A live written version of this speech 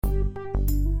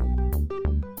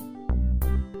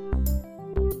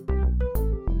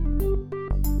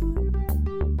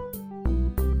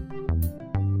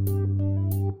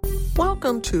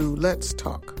Welcome to Let's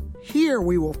Talk. Here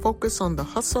we will focus on the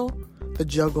hustle, the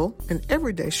juggle, and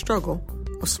everyday struggle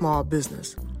of small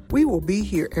business. We will be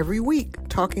here every week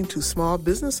talking to small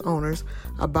business owners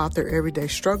about their everyday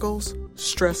struggles,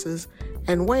 stresses,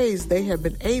 and ways they have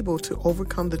been able to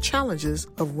overcome the challenges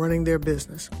of running their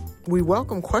business. We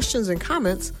welcome questions and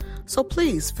comments, so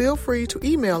please feel free to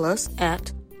email us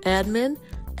at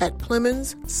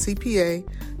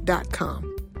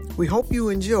admin@PlemonsCPA.com. We hope you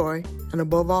enjoy, and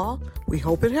above all, we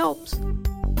hope it helps.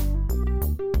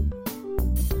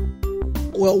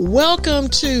 Well, welcome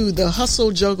to the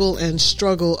hustle, juggle, and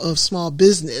struggle of small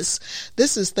business.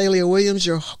 This is Thalia Williams,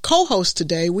 your co-host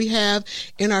today. We have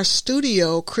in our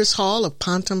studio Chris Hall of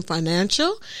Pontum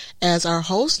Financial as our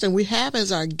host, and we have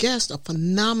as our guest a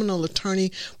phenomenal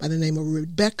attorney by the name of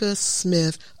Rebecca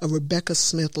Smith of Rebecca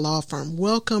Smith Law Firm.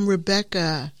 Welcome,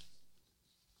 Rebecca.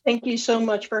 Thank you so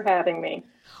much for having me.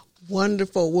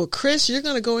 Wonderful. Well, Chris, you're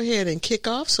going to go ahead and kick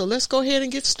off, so let's go ahead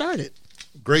and get started.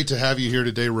 Great to have you here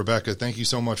today, Rebecca. Thank you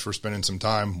so much for spending some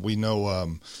time. We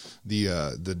know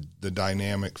the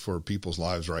dynamic for people's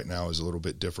lives right now is a little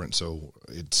bit different, so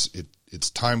it's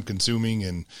time consuming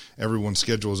and everyone's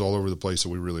schedule is all over the place. So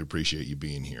we really appreciate you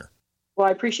being here. Well,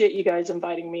 I appreciate you guys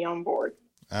inviting me on board.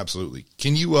 Absolutely.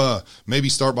 Can you maybe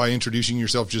start by introducing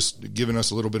yourself, just giving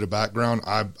us a little bit of background?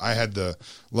 I had the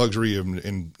luxury of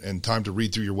and time to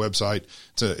read through your website.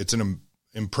 It's an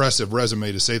impressive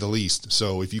resume, to say the least.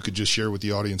 So if you could just share with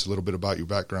the audience a little bit about your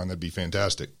background, that'd be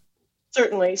fantastic.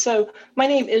 Certainly. So my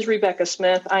name is Rebecca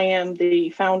Smith. I am the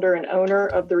founder and owner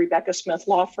of the Rebecca Smith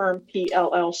Law Firm,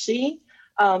 PLLC.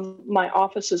 My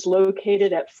office is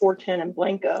located at 410 in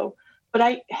Blanco, but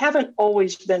I haven't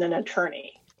always been an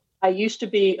attorney. I used to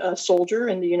be a soldier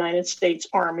in the United States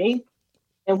Army.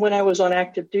 And when I was on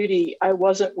active duty, I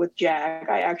wasn't with JAG.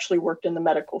 I actually worked in the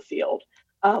medical field.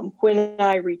 When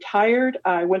I retired,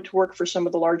 I went to work for some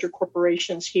of the larger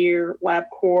corporations here,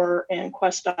 LabCorp and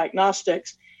Quest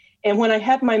Diagnostics. And when I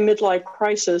had my midlife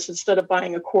crisis, instead of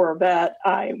buying a Corvette,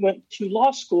 I went to law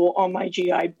school on my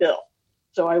GI Bill.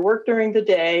 So I worked during the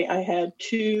day. I had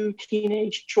 2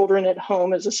 teenage children at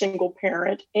home as a single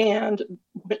parent and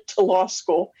went to law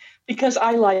school because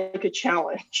I like a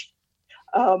challenge.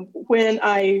 When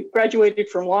I graduated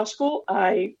from law school,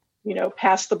 I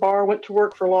passed the bar, went to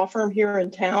work for a law firm here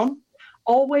in town,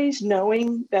 always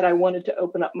knowing that I wanted to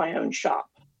open up my own shop.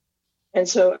 And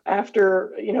so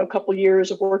after, a couple of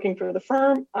years of working for the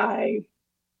firm, I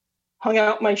hung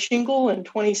out my shingle in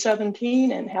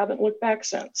 2017 and haven't looked back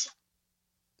since.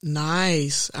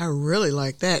 Nice. I really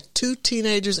like that. 2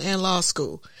 teenagers and law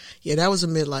school. Yeah, that was a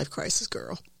midlife crisis,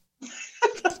 girl.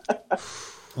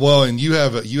 Well, and you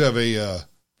have a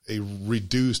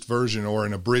reduced version or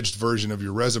an abridged version of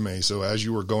your resume. So as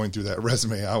you were going through that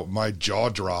resume out, my jaw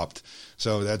dropped.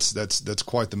 So that's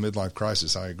quite the midlife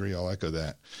crisis. I agree. I'll echo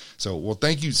that. So, well,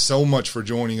 thank you so much for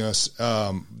joining us.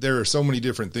 There are so many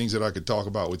different things that I could talk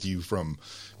about with you, from,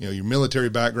 your military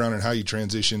background and how you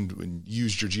transitioned and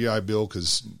used your GI Bill,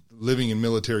 because living in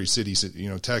military cities,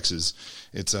 Texas,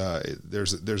 it's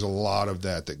there's a lot of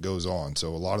that goes on. So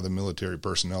a lot of the military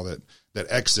personnel that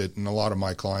exit, and a lot of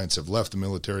my clients have left the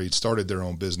military, started their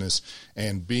own business,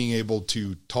 and being able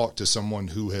to talk to someone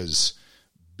who has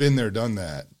been there, done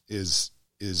that is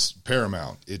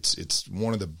paramount. It's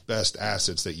one of the best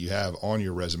assets that you have on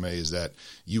your resume, is that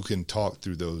you can talk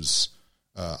through those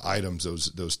items,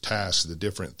 those tasks, the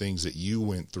different things that you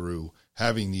went through,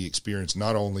 having the experience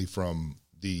not only from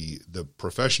the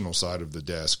professional side of the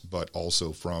desk, but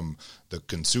also from the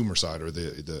consumer side, or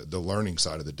the learning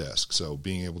side of the desk. So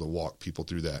being able to walk people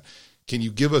through that. Can you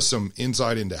give us some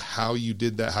insight into how you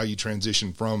did that, how you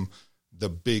transitioned from the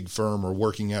big firm or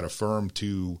working at a firm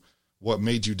to what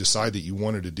made you decide that you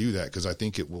wanted to do that? Because I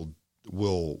think it will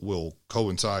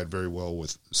coincide very well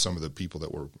with some of the people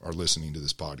that are listening to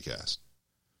this podcast.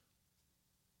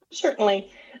 Certainly.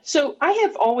 So I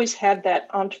have always had that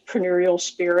entrepreneurial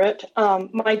spirit.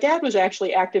 My dad was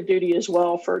actually active duty as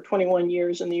well for 21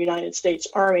 years in the United States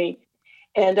Army.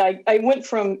 And I went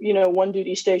from, one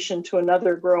duty station to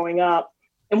another growing up.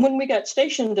 And when we got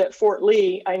stationed at Fort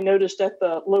Lee, I noticed at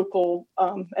the local,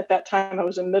 at that time I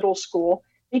was in middle school,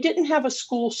 they didn't have a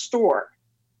school store.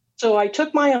 So I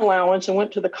took my allowance and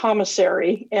went to the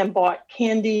commissary and bought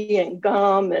candy and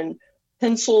gum and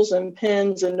pencils and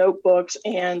pens and notebooks,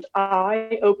 and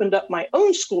I opened up my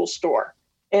own school store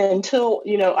until,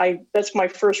 that's my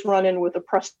first run-in with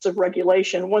oppressive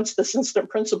regulation. Once the assistant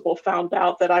principal found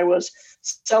out that I was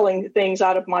selling things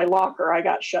out of my locker, I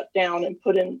got shut down and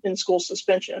put in school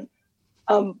suspension.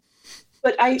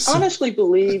 But I honestly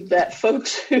believe that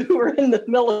folks who are in the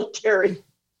military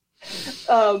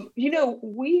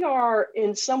We are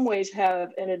in some ways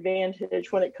have an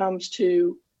advantage when it comes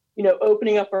to,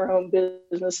 opening up our own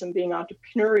business and being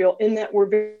entrepreneurial in that we're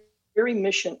very, very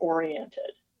mission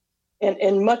oriented.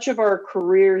 And much of our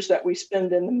careers that we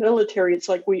spend in the military, it's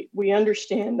like we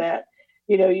understand that,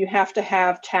 you have to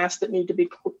have tasks that need to be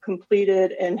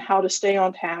completed and how to stay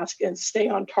on task and stay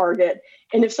on target.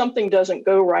 And if something doesn't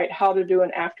go right, how to do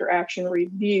an after action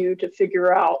review to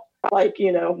figure out, why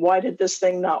did this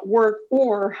thing not work,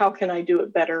 or how can I do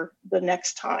it better the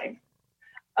next time?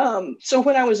 So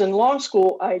when I was in law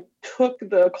school, I took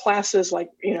the classes like,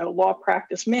 law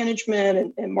practice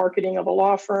management and marketing of a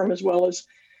law firm, as well as,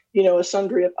 a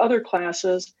sundry of other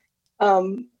classes.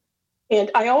 And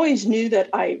I always knew that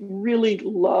I really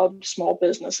loved small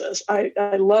businesses. I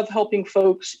love helping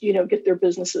folks, get their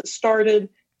businesses started,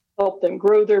 help them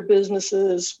grow their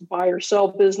businesses, buy or sell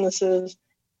businesses.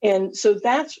 And so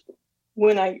that's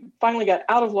when I finally got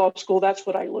out of law school, that's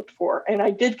what I looked for. And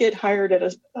I did get hired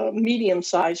at a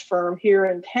medium-sized firm here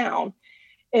in town.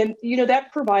 And,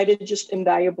 that provided just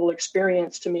invaluable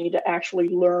experience to me to actually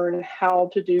learn how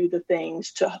to do the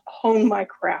things, to hone my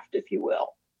craft, if you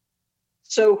will.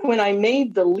 So when I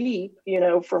made the leap,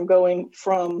 from going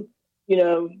from,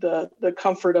 the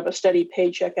comfort of a steady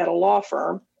paycheck at a law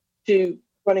firm to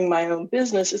running my own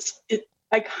business,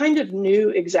 I kind of knew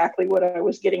exactly what I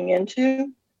was getting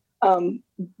into,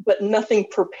 but nothing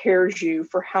prepares you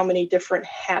for how many different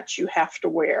hats you have to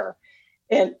wear.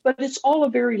 But it's all a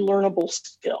very learnable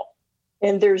skill.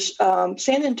 And there's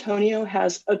San Antonio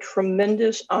has a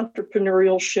tremendous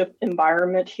entrepreneurship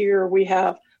environment here. We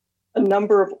have a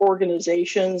number of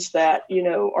organizations that,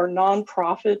 are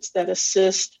nonprofits that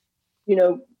assist,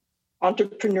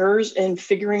 entrepreneurs in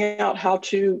figuring out how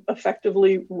to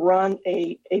effectively run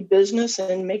a business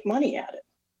and make money at it.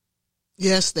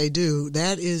 Yes, they do.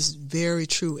 That is very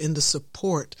true in the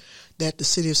support that the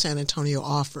city of San Antonio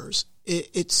offers.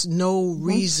 It's no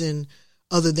reason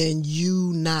other than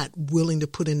you not willing to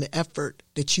put in the effort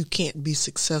that you can't be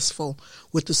successful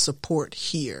with the support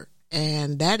here.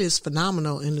 And that is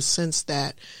phenomenal in the sense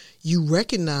that you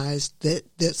recognize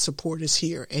that support is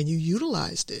here and you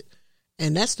utilized it.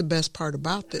 And that's the best part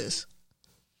about this.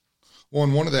 Well,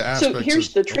 and one of the aspects. So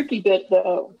here's the tricky bit,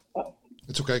 though.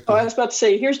 It's okay. I was about to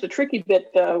say, here's the tricky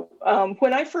bit, though.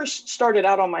 When I first started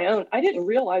out on my own, I didn't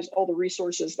realize all the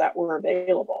resources that were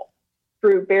available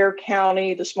through Bexar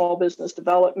County, the Small Business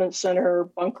Development Center,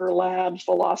 Bunker Labs,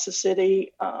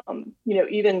 Velocity,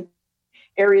 even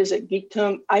areas at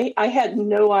Geekdom. I had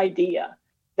no idea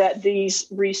that these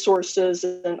resources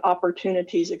and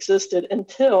opportunities existed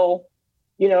until,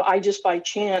 I just by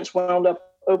chance wound up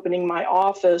opening my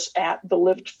office at the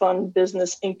Lift Fund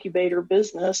Business Incubator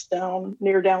business down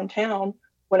near downtown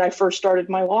when I first started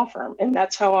my law firm. And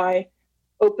that's how I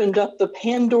opened up the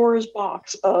Pandora's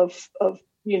box of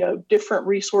different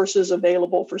resources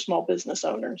available for small business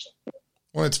owners.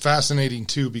 Well, it's fascinating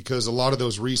too, because a lot of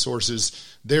those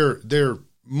resources, they're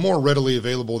more readily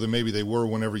available than maybe they were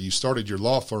whenever you started your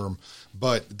law firm.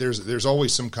 But there's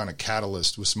always some kind of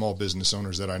catalyst with small business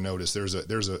owners that I notice. There's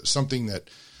a something that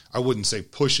I wouldn't say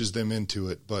pushes them into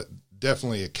it, but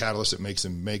definitely a catalyst that makes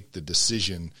them make the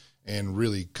decision and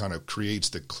really kind of creates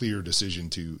the clear decision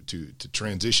to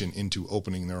transition into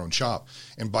opening their own shop.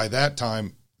 And by that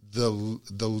time, the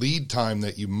lead time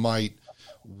that you might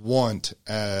want,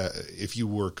 if you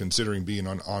were considering being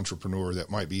an entrepreneur, that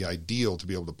might be ideal to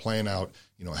be able to plan out,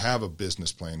 have a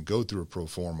business plan, go through a pro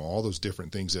forma, all those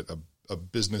different things that a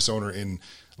business owner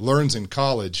learns in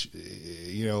college,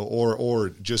 or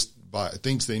just by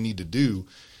things they need to do.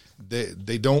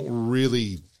 They aren't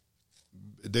really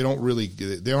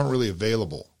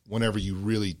available whenever you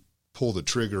really pull the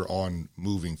trigger on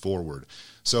moving forward.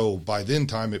 So by then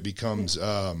time it becomes,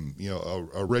 a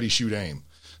ready, shoot, aim.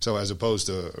 So as opposed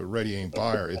to a ready, aim,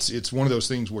 fire, it's one of those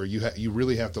things where you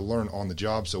really have to learn on the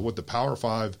job. So what the Power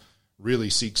Five really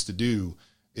seeks to do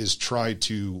is try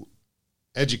to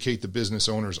educate the business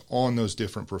owners on those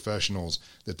different professionals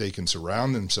that they can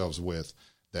surround themselves with,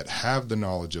 that have the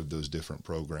knowledge of those different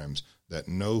programs, that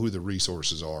know who the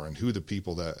resources are and who the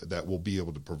people that will be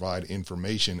able to provide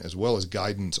information as well as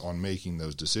guidance on making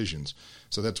those decisions.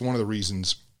 So that's one of the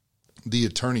reasons the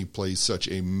attorney plays such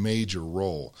a major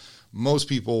role. Most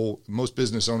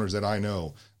business owners that I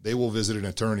know, they will visit an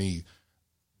attorney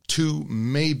 2,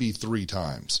 maybe 3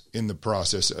 times in the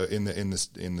process, in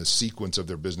the sequence of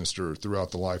their business or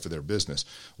throughout the life of their business.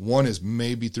 One is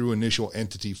maybe through initial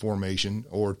entity formation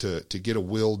or to get a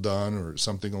will done or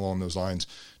something along those lines.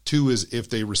 2 is if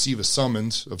they receive a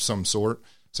summons of some sort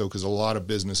So, because a lot of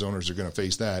business owners are going to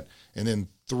face that. And then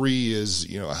 3 is,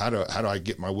 how do I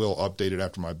get my will updated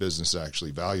after my business is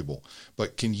actually valuable?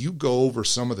 But can you go over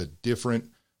some of the different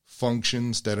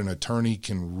functions that an attorney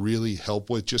can really help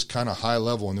with, just kind of high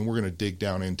level? And then we're going to dig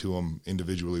down into them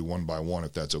individually one by one,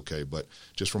 if that's okay. But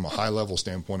just from a high level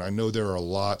standpoint, I know there are a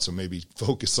lot, so maybe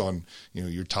focus on,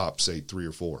 your top, say, 3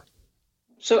 or 4.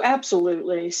 So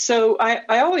absolutely. So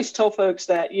I always tell folks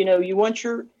that, you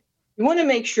want to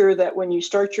make sure that when you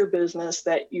start your business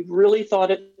that you've really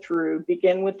thought it through,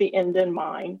 begin with the end in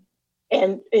mind,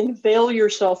 and avail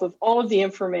yourself of all of the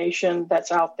information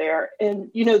that's out there. And,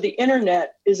 the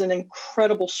internet is an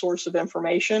incredible source of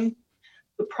information.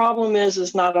 The problem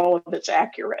is not all of it's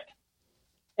accurate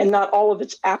and not all of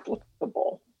it's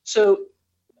applicable. So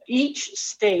each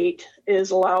state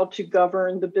is allowed to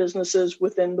govern the businesses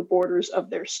within the borders of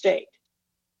their state.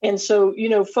 And so,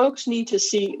 folks need to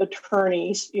see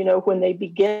attorneys, when they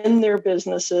begin their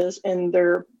businesses and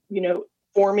they're,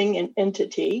 forming an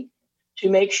entity, to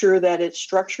make sure that it's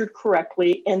structured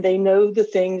correctly and they know the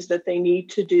things that they need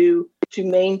to do to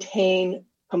maintain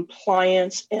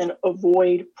compliance and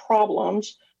avoid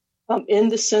problems, in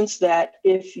the sense that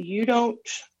if you don't,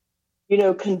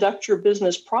 conduct your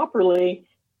business properly,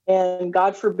 and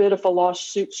God forbid if a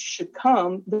lawsuit should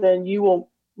come, then you will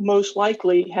most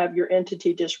likely have your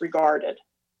entity disregarded.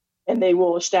 And they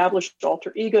will establish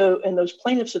alter ego, and those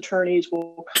plaintiffs' attorneys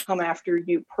will come after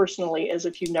you personally as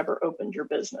if you never opened your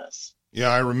business. Yeah,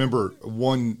 I remember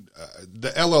one. The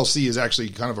LLC is actually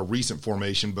kind of a recent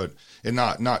formation, but and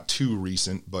not too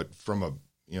recent, but from a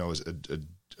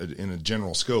in a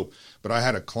general scope. But I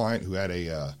had a client who had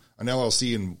an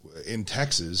LLC in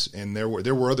Texas, and there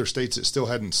were other states that still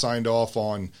hadn't signed off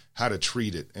on how to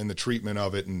treat it and the treatment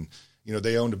of it, and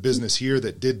they owned a business here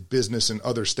that did business in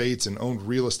other states and owned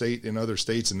real estate in other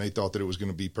states, and they thought that it was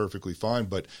going to be perfectly fine,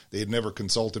 but they had never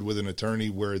consulted with an attorney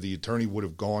where the attorney would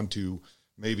have gone to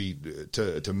maybe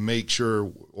to make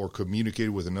sure or communicated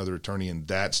with another attorney in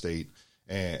that state.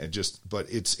 But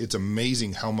it's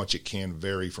amazing how much it can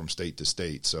vary from state to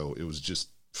state. So it was just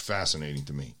fascinating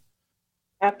to me.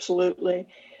 Absolutely.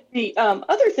 The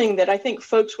other thing that I think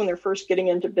folks, when they're first getting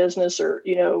into business or,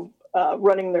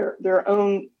 running their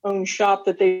own shop,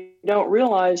 that they don't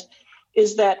realize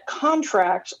is that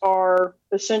contracts are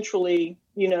essentially,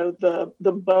 the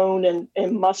bone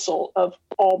and muscle of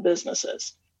all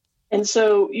businesses. And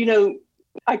so,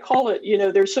 I call it,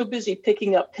 they're so busy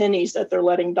picking up pennies that they're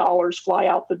letting dollars fly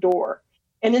out the door.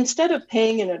 And instead of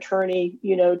paying an attorney,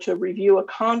 to review a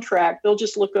contract, they'll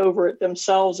just look over it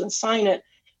themselves and sign it,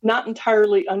 not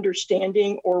entirely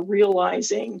understanding or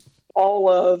realizing all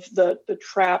of the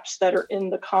traps that are in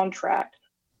the contract.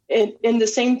 And the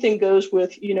same thing goes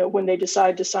with, when they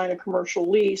decide to sign a commercial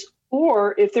lease,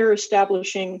 or if they're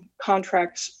establishing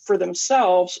contracts for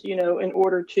themselves, in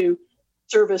order to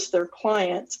service their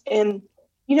clients. And,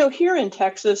 here in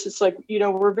Texas, it's like,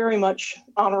 we're very much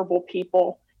honorable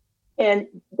people, and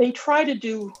they try to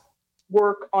do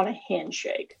work on a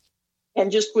handshake.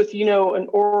 And just with, an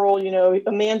oral,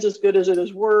 a man's as good as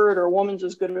his word, or a woman's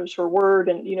as good as her word.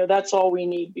 And, that's all we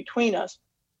need between us.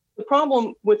 The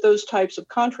problem with those types of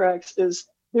contracts is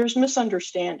there's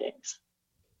misunderstandings,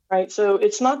 right? So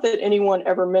it's not that anyone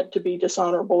ever meant to be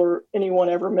dishonorable or anyone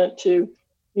ever meant to,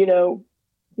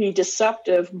 be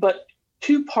deceptive, but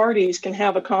two parties can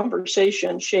have a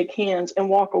conversation, shake hands, and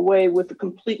walk away with a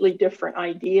completely different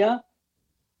idea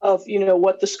of,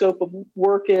 what the scope of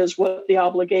work is, what the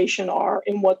obligation are,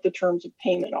 and what the terms of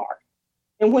payment are.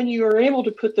 And when you are able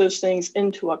to put those things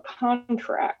into a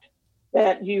contract,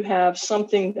 that you have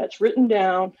something that's written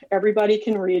down, everybody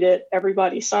can read it,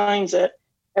 everybody signs it,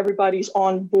 everybody's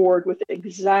on board with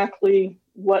exactly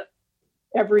what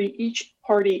each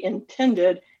party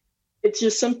intended, it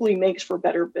just simply makes for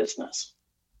better business.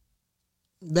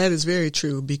 That is very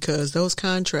true, because those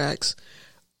contracts,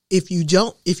 if you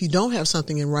don't have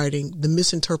something in writing, the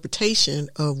misinterpretation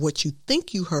of what you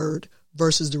think you heard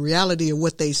versus the reality of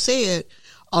what they said,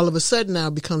 all of a sudden now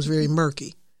becomes very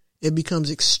murky. It becomes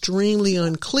extremely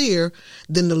unclear.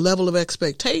 Then the level of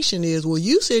expectation is, well,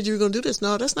 you said you were going to do this.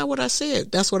 No, that's not what I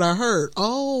said. That's what I heard.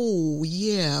 Oh,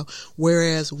 yeah.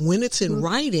 Whereas when it's in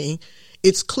writing,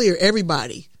 it's clear,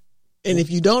 everybody. And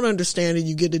if you don't understand it,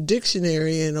 you get a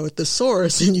dictionary and or a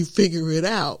thesaurus and you figure it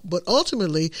out. But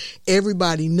ultimately,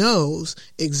 everybody knows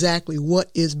exactly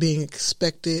what is being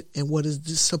expected and what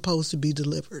is supposed to be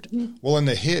delivered. Well, and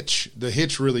the hitch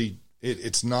really,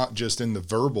 it's not just in the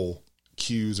verbal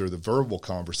cues or the verbal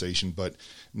conversation, but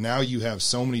now you have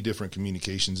so many different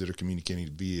communications that are communicating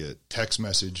via text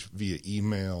message, via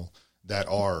email, that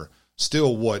are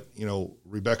still what,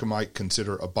 Rebecca might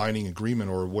consider a binding agreement,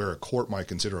 or where a court might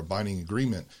consider a binding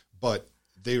agreement, but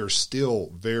they are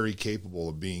still very capable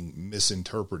of being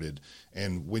misinterpreted.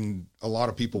 And when a lot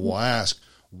of people will ask,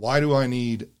 why do I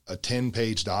need a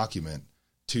 10-page document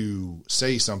to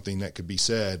say something that could be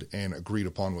said and agreed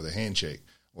upon with a handshake?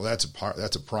 Well,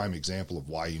 that's a prime example of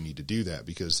why you need to do that,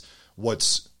 because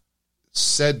what's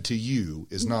said to you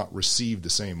is not received the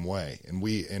same way.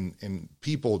 And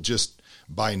people just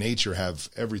by nature have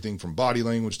everything from body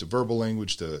language to verbal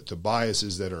language to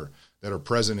biases that are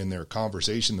present in their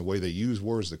conversation, the way they use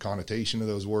words, the connotation of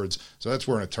those words. So that's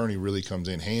where an attorney really comes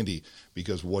in handy,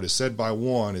 because what is said by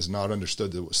one is not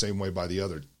understood the same way by the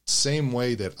other. Same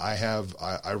way that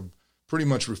I pretty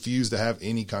much refuse to have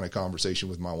any kind of conversation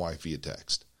with my wife via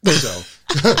text. So,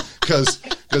 because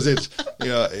it's,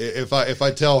 if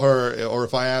I tell her, or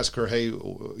if I ask her, hey,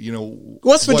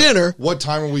 what's for dinner? What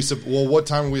time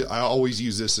are we? I always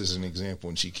use this as an example,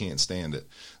 and she can't stand it.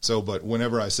 So, but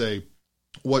whenever I say,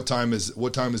 what time is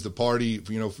the party,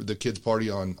 for the kids'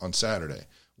 party on Saturday?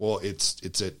 Well, it's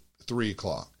at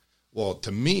 3:00. Well,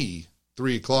 to me,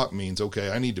 3:00 means,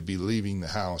 okay, I need to be leaving the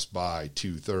house by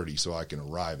 2:30 so I can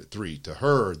arrive at 3. To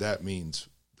her, that means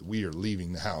we are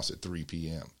leaving the house at 3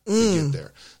 p.m. to get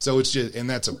there. So it's just, and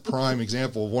that's a prime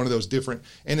example of one of those different,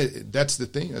 and that's the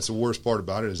thing. That's the worst part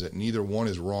about it, is that neither one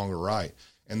is wrong or right.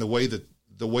 And the way that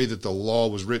the law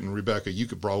was written, Rebecca, you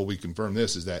could probably confirm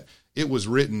this, is that it was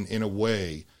written in a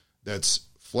way that's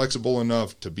flexible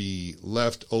enough to be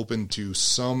left open to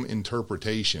some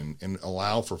interpretation and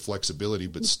allow for flexibility,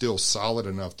 but still solid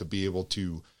enough to be able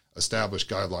to establish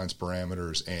guidelines,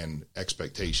 parameters, and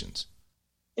expectations.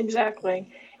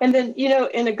 Exactly. And then,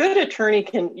 and a good attorney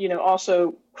can,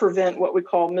 also prevent what we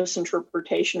call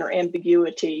misinterpretation or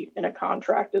ambiguity in a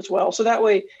contract as well. So that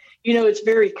way, it's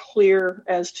very clear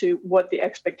as to what the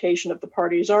expectation of the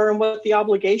parties are and what the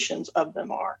obligations of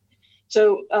them are.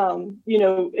 So,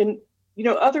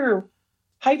 other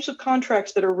types of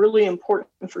contracts that are really important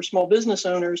for small business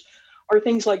owners are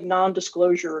things like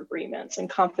non-disclosure agreements and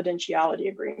confidentiality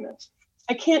agreements.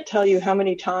 I can't tell you how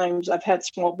many times I've had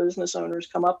small business owners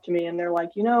come up to me and they're like,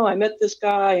 I met this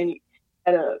guy and he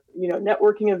had a,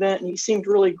 networking event, and he seemed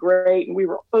really great. And we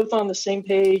were both on the same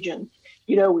page, and,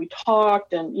 we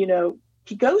talked, and,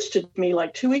 he ghosted me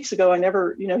like 2 weeks ago. I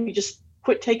never, he just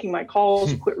quit taking my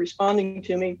calls, quit responding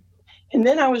to me. And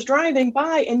then I was driving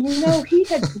by, and, he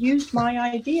had used my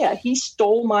idea. He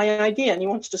stole my idea, and he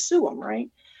wants to sue him. Right.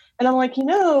 And I'm like,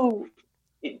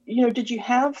 did you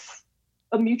have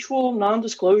a mutual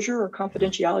non-disclosure or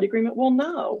confidentiality agreement? Well,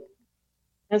 no.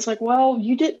 And it's like, well,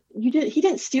 he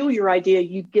didn't steal your idea.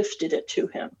 You gifted it to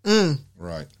him.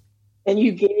 Right. And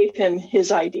you gave him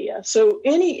his idea. So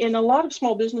and a lot of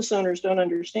small business owners don't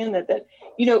understand that,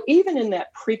 even in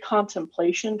that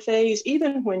pre-contemplation phase,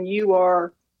 even when you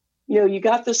are, you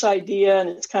got this idea and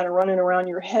it's kind of running around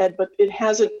your head, but it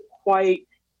hasn't quite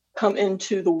come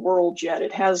into the world yet.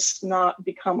 It has not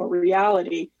become a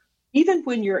reality. Even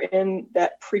when you're in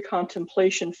that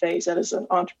pre-contemplation phase, that is an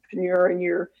entrepreneur, and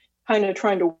you're kind of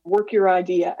trying to work your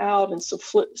idea out and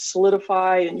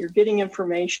solidify, and you're getting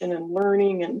information and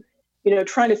learning and,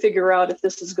 trying to figure out if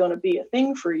this is going to be a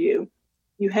thing for you,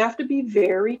 you have to be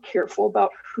very careful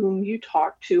about whom you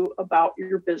talk to about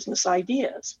your business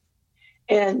ideas.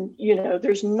 And,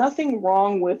 there's nothing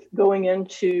wrong with going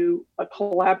into a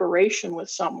collaboration with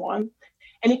someone,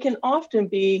 and it can often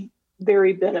be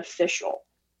very beneficial.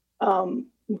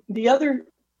 The other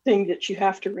thing that you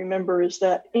have to remember is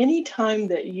that anytime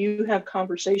that you have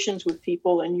conversations with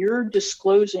people and you're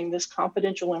disclosing this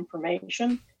confidential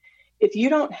information, if you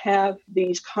don't have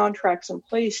these contracts in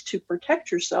place to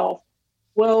protect yourself,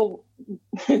 well,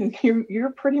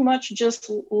 you're pretty much just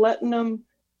letting them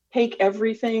take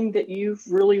everything that you've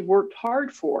really worked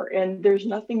hard for, and there's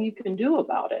nothing you can do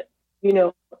about it,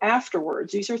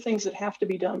 afterwards. These are things that have to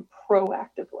be done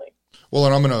proactively. Well,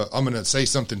 and I'm gonna say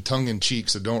something tongue in cheek,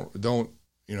 so don't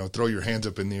throw your hands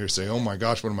up in the air and say, oh my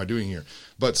gosh, what am I doing here?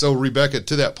 But so, Rebecca,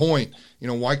 to that point,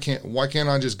 why can't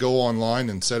I just go online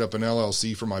and set up an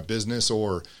LLC for my business,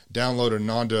 or download a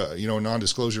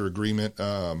non-disclosure agreement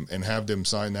and have them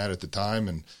sign that at the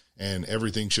time, and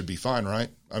everything should be fine, right?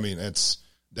 I mean, that's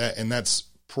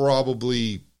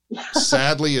probably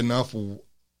sadly enough.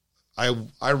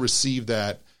 I receive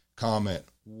that comment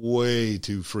way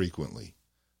too frequently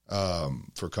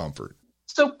for comfort.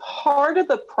 So part of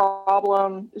the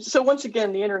problem, so once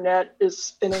again, the internet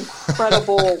is an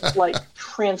incredible,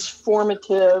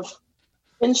 transformative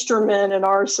instrument in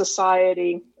our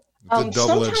society.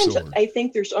 Sometimes I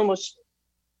think there's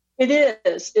it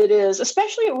is,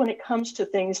 especially when it comes to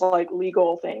things like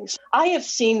legal things. I have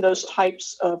seen those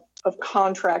types of of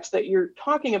contracts that you're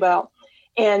talking about.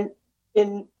 And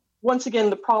once again,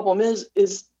 the problem is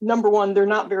number one, they're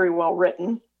not very well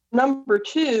written. Number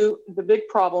two, the big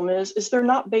problem is they're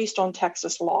not based on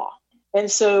Texas law. And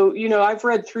so, I've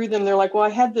read through them. They're like, well, I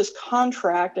had this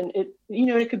contract, and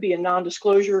it could be a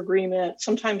non-disclosure agreement.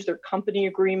 Sometimes they're company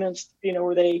agreements,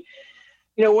 where they,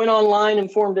 went online and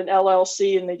formed an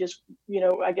LLC, and they just,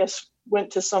 I guess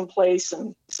went to some place.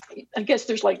 And I guess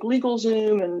there's like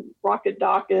LegalZoom and Rocket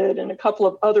Docket and a couple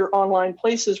of other online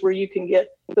places where you can get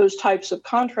those types of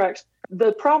contracts.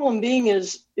 The problem being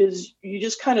is you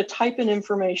just kind of type in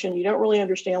information. You don't really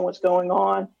understand what's going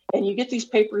on, and you get these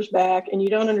papers back, and you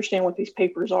don't understand what these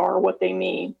papers are, what they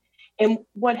mean. And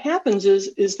what happens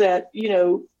is that,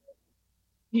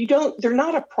 they're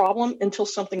not a problem until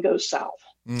something goes south.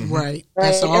 Mm-hmm. Right.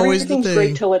 That's always the thing. Everything's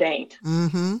great till it ain't.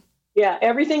 Mm-hmm. Yeah,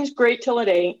 everything's great till it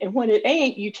ain't. And when it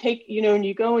ain't, you take, and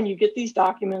you go and you get these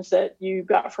documents that you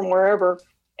got from wherever,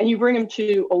 and you bring them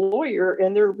to a lawyer,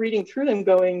 and they're reading through them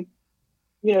going,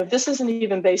 this isn't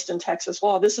even based in Texas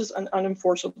law. This is an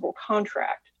unenforceable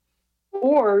contract.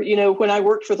 Or, when I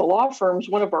worked for the law firms,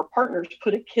 one of our partners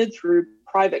put a kid through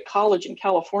private college in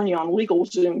California on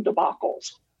LegalZoom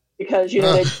debacles. Because,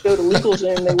 they'd go to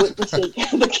LegalZoom, they wouldn't take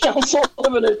the counsel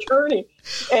of an attorney.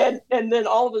 And then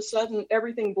all of a sudden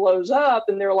everything blows up,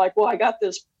 and they're like, well, I got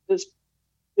this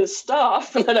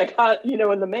stuff that I got,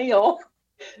 in the mail,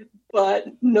 but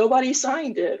nobody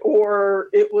signed it, or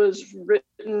it was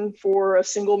written for a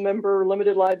single member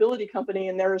limited liability company,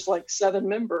 and there's like 7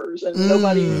 members, and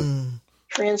nobody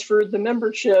transferred the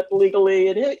membership legally.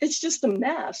 And it's just a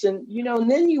mess. And, and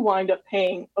then you wind up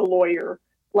paying a lawyer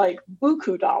like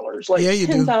buku dollars, like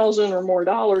 $10,000 or more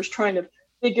dollars, trying to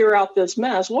figure out this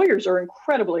mess. Lawyers are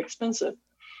incredibly expensive.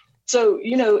 So,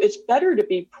 it's better to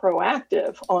be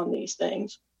proactive on these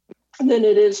things than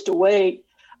it is to wait.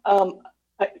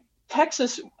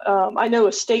 Texas, I know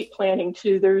estate planning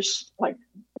too. There's like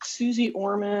Susie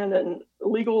Orman and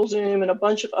LegalZoom and a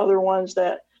bunch of other ones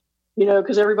that,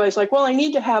 because everybody's like, well, I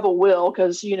need to have a will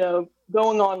because,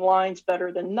 going online's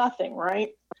better than nothing,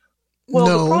 right? Well,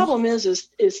 no. The problem is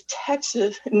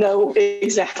Texas. No,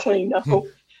 exactly. No.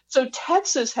 So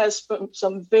Texas has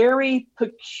some very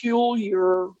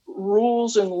peculiar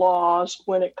rules and laws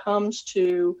when it comes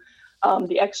to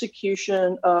the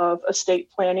execution of estate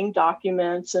planning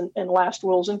documents and last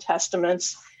wills and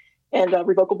testaments and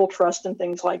revocable trust and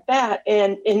things like that.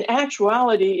 And in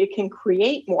actuality, it can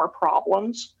create more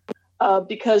problems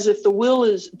because if the will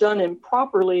is done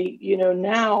improperly,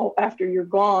 now after you're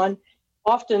gone,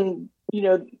 often,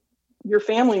 your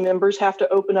family members have to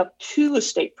open up 2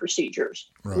 estate procedures,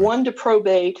 right. One to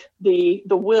probate the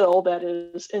will that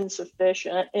is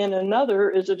insufficient, and another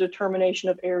is a determination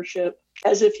of heirship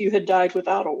as if you had died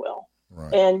without a will.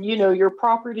 Right. And, your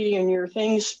property and your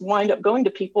things wind up going to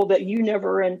people that you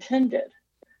never intended,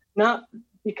 not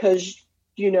because,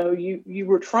 you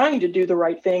were trying to do the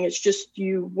right thing. It's just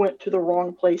you went to the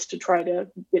wrong place to try to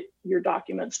get your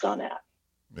documents done at.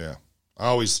 Yeah. I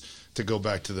always, to go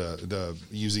back to the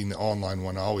using the online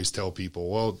one, I always tell people,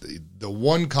 well, the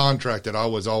one contract that I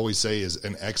always say is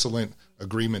an excellent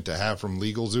agreement to have from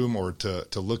LegalZoom or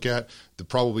to look at.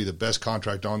 Probably the best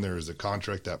contract on there is a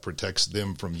contract that protects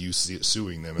them from you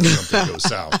suing them if something goes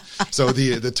south. So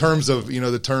the terms of,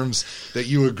 the terms that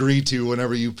you agree to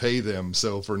whenever you pay them.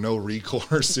 So for no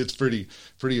recourse, it's pretty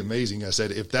amazing. I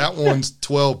said, if that one's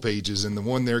 12 pages and the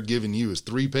one they're giving you is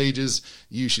 3 pages,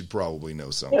 you should probably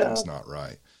know something's not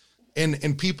right.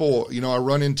 And people, I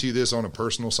run into this on a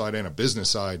personal side and a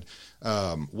business side,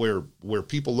 where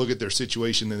people look at their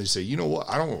situation and they say, you know what,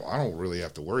 I don't really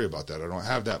have to worry about that. I don't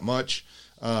have that much.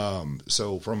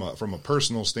 So from a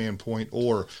personal standpoint,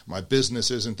 or my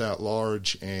business isn't that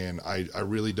large and I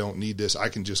really don't need this. I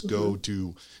can just go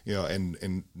to,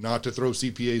 and not to throw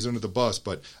CPAs under the bus,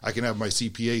 but I can have my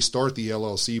CPA start the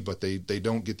LLC, but they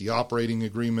don't get the operating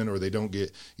agreement, or they don't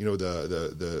get,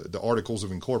 the articles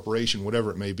of incorporation, whatever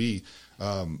it may be.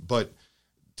 But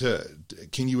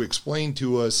can you explain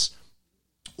to us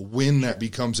when that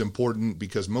becomes important?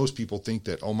 Because most people think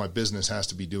that, my business has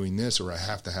to be doing this, or I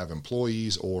have to have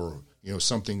employees, or,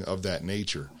 something of that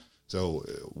nature. So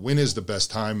when is the best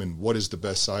time, and what is the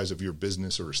best size of your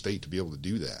business or estate to be able to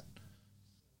do that?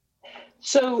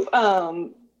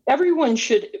 So everyone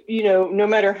should, no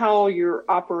matter how you're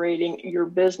operating your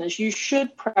business, you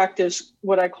should practice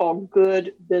what I call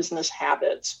good business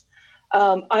habits.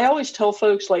 I always tell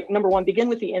folks, like, number one, begin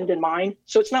with the end in mind.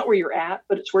 So it's not where you're at,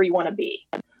 but it's where you want to be.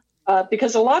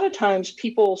 Because a lot of times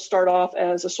people start off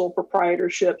as a sole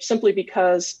proprietorship simply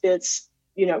because it's,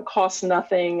 costs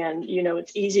nothing and,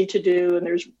 it's easy to do and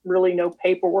there's really no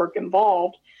paperwork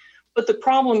involved. But the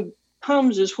problem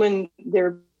comes is when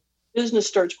their business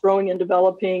starts growing and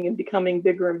developing and becoming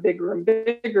bigger and bigger and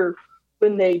bigger.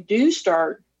 When they do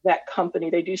start that company,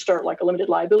 they do start like a limited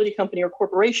liability company or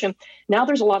corporation. Now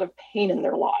there's a lot of pain in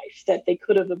their life that they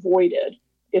could have avoided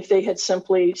if they had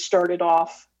simply started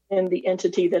off in the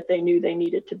entity that they knew they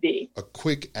needed to be. A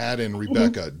quick add-in,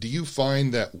 Rebecca, do you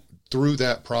find that through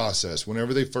that process,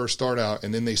 whenever they first start out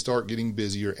and then they start getting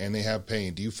busier and they have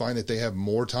pain, do you find that they have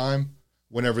more time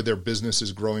whenever their business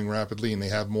is growing rapidly and they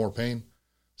have more pain?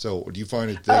 So do you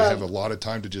find that they have a lot of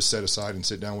time to just set aside and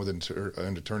sit down with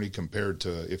an attorney compared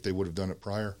to if they would have done it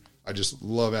prior? I just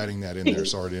love adding that in there.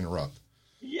 Sorry to interrupt.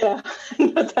 Yeah,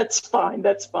 that's fine.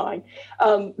 That's fine.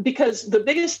 Because the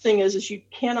biggest thing is you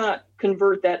cannot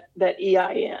convert that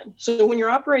EIN. So when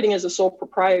you're operating as a sole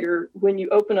proprietor, when you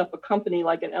open up a company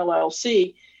like an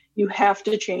LLC, you have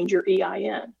to change your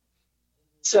EIN.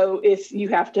 So if you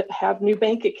have to have new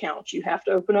bank accounts, you have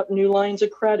to open up new lines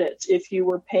of credits. If you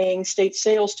were paying state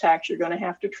sales tax, you're going to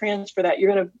have to transfer that.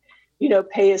 You're going to,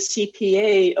 pay a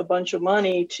CPA a bunch of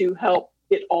money to help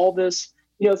get all this.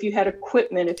 If you had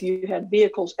equipment, if you had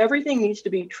vehicles, everything needs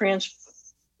to be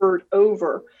transferred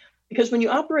over. Because when you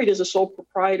operate as a sole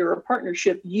proprietor or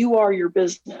partnership, you are your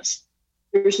business.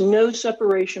 There's no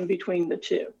separation between the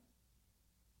two.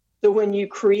 So when you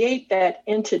create that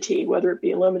entity, whether it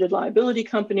be a limited liability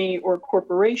company or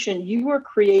corporation, you are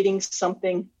creating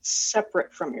something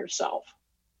separate from yourself,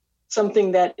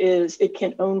 something that it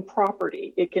can own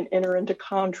property, it can enter into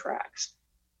contracts,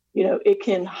 it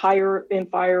can hire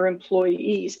and fire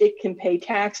employees, it can pay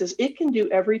taxes, it can do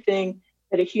everything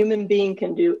that a human being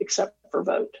can do except for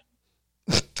vote.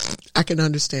 I can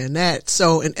understand that.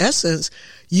 So in essence,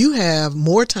 you have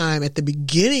more time at the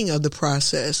beginning of the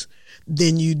process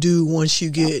than you do once you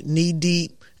get knee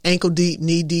deep, ankle deep,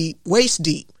 knee deep, waist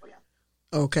deep.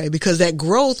 Okay. Because that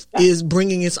growth is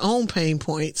bringing its own pain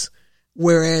points.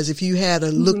 Whereas if you had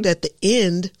looked at the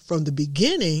end from the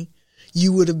beginning,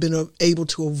 you would have been able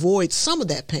to avoid some of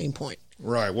that pain point.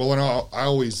 Right. Well, and I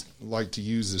always like to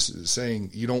use this saying,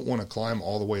 you don't want to climb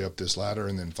all the way up this ladder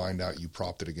and then find out you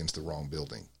propped it against the wrong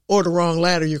building. Or the wrong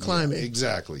ladder you're climbing. Yeah,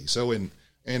 exactly. So one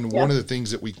of the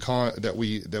things that we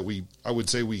I would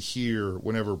say we hear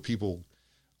whenever people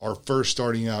are first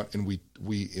starting out and we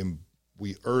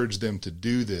urge them to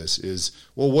do this is,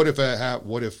 well, what if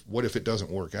it doesn't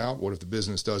work out? What if the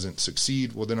business doesn't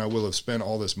succeed? Well, then I will have spent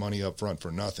all this money up front for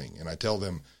nothing. And I tell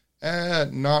them,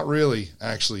 not really,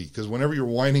 actually, because whenever you're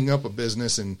winding up a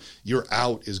business and your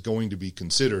out is going to be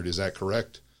considered, is that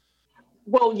correct?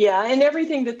 Well, yeah, and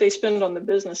everything that they spend on the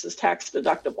business is tax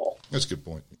deductible. That's a good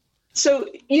point. So,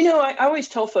 I always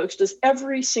tell folks, does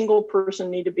every single person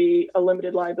need to be a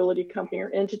limited liability company or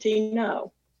entity?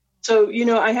 No. So,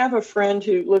 I have a friend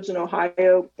who lives in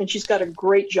Ohio and she's got a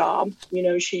great job.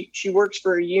 She works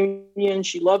for a union.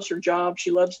 She loves her job.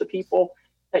 She loves the people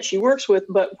that she works with.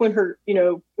 But when her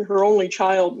only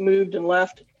child moved and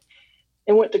left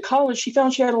and went to college, she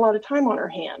found she had a lot of time on her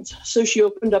hands. So she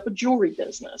opened up a jewelry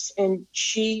business and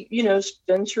she,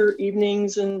 spends her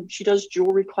evenings and she does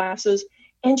jewelry classes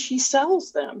and she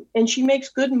sells them and she makes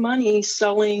good money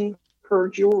selling her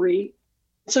jewelry.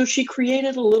 So she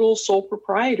created a little sole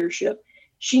proprietorship.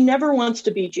 She never wants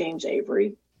to be James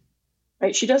Avery,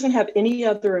 right? She doesn't have any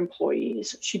other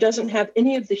employees. She doesn't have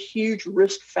any of the huge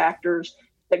risk factors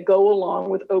that go along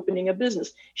with opening a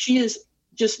business. She is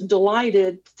just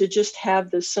delighted to just have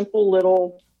this simple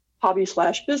little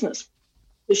hobby/business.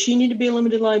 Does she need to be a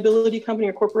limited liability company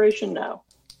or corporation? No.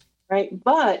 Right.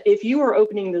 But if you are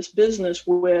opening this business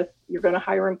you're going to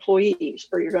hire employees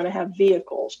or you're going to have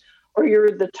vehicles or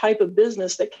you're the type of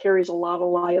business that carries a lot of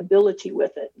liability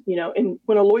with it, and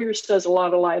when a lawyer says a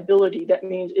lot of liability, that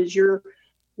means is your,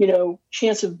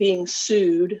 chance of being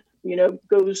sued,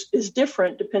 is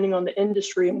different depending on the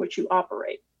industry in which you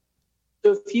operate.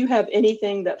 So if you have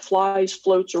anything that flies,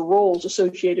 floats, or rolls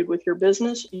associated with your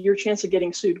business, your chance of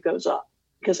getting sued goes up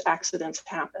because accidents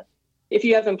happen. If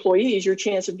you have employees, your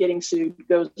chance of getting sued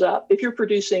goes up. If you're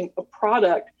producing a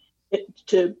product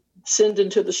to send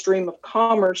into the stream of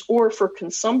commerce or for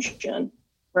consumption,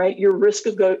 right, your risk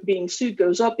of being sued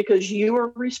goes up because you are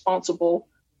responsible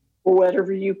for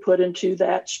whatever you put into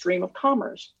that stream of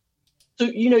commerce. So,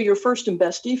 your first and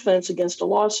best defense against a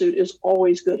lawsuit is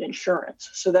always good insurance.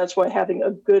 So that's why having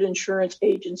a good insurance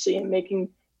agency and making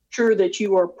sure that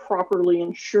you are properly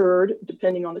insured,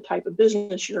 depending on the type of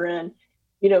business you're in,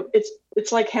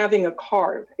 it's like having a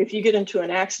car. If you get into an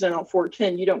accident on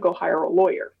 410, you don't go hire a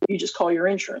lawyer. You just call your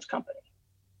insurance company.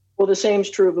 Well, the same is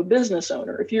true of a business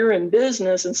owner. If you're in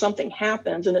business and something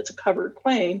happens and it's a covered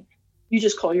claim, you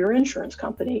just call your insurance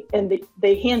company and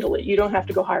they handle it. You don't have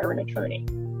to go hire an attorney.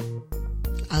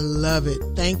 I love it.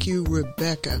 Thank you,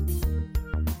 Rebecca.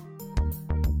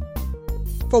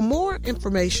 For more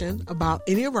information about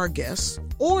any of our guests,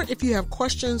 or if you have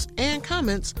questions and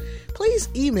comments, please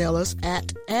email us at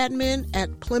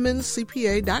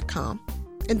admin@PlemonsCPA.com.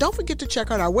 And don't forget to check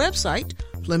out our website,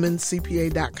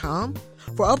 PlemonsCPA.com,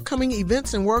 for upcoming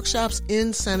events and workshops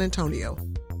in San Antonio.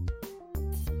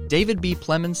 David B.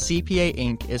 Plemons CPA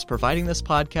Inc. is providing this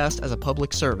podcast as a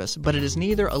public service, but it is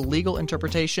neither a legal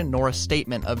interpretation nor a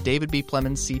statement of David B.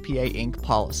 Plemons CPA Inc.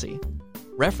 policy.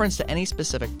 Reference to any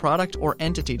specific product or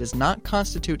entity does not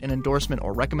constitute an endorsement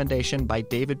or recommendation by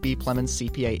David B. Plemons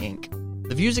CPA Inc.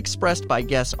 The views expressed by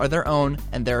guests are their own,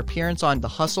 and their appearance on the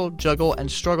Hustle, Juggle, and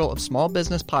Struggle of Small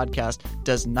Business podcast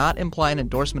does not imply an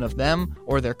endorsement of them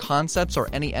or their concepts or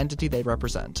any entity they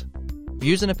represent.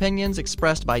 Views and opinions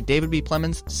expressed by David B.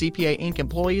 Plemons CPA Inc.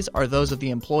 employees are those of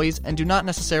the employees and do not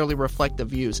necessarily reflect the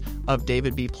views of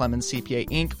David B. Plemons CPA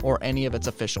Inc. or any of its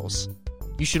officials.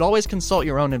 You should always consult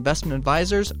your own investment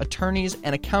advisors, attorneys,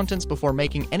 and accountants before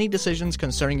making any decisions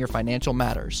concerning your financial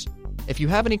matters. If you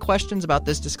have any questions about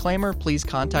this disclaimer, please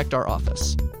contact our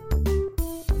office.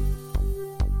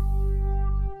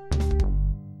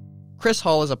 Chris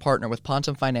Hall is a partner with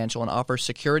Pontum Financial and offers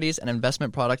securities and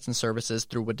investment products and services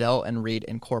through Waddell & Reed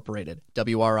Incorporated,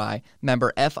 WRI,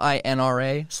 member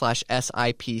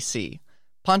FINRA/SIPC.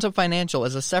 Pontum Financial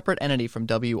is a separate entity from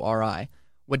WRI.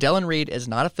 Waddell & Reed is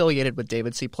not affiliated with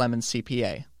David C. Plemons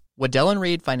CPA. Waddell &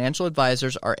 Reed financial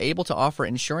advisors are able to offer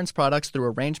insurance products through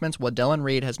arrangements Waddell &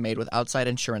 Reed has made with outside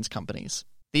insurance companies.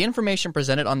 The information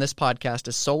presented on this podcast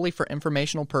is solely for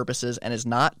informational purposes and is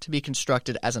not to be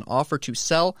construed as an offer to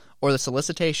sell or the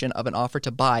solicitation of an offer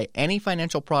to buy any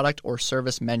financial product or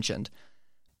service mentioned.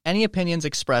 Any opinions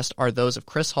expressed are those of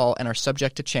Chris Hall and are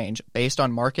subject to change based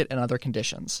on market and other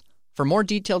conditions. For more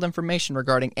detailed information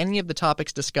regarding any of the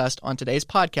topics discussed on today's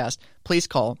podcast, please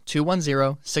call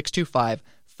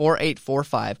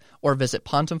 210-625-4845 or visit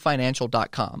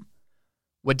pontumfinancial.com.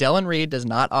 Waddell & Reed does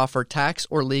not offer tax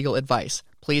or legal advice.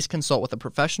 Please consult with a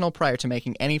professional prior to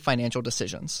making any financial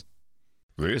decisions.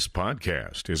 This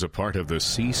podcast is a part of the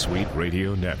C-Suite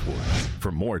Radio Network.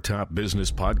 For more top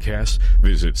business podcasts,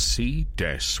 visit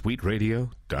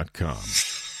c-suiteradio.com.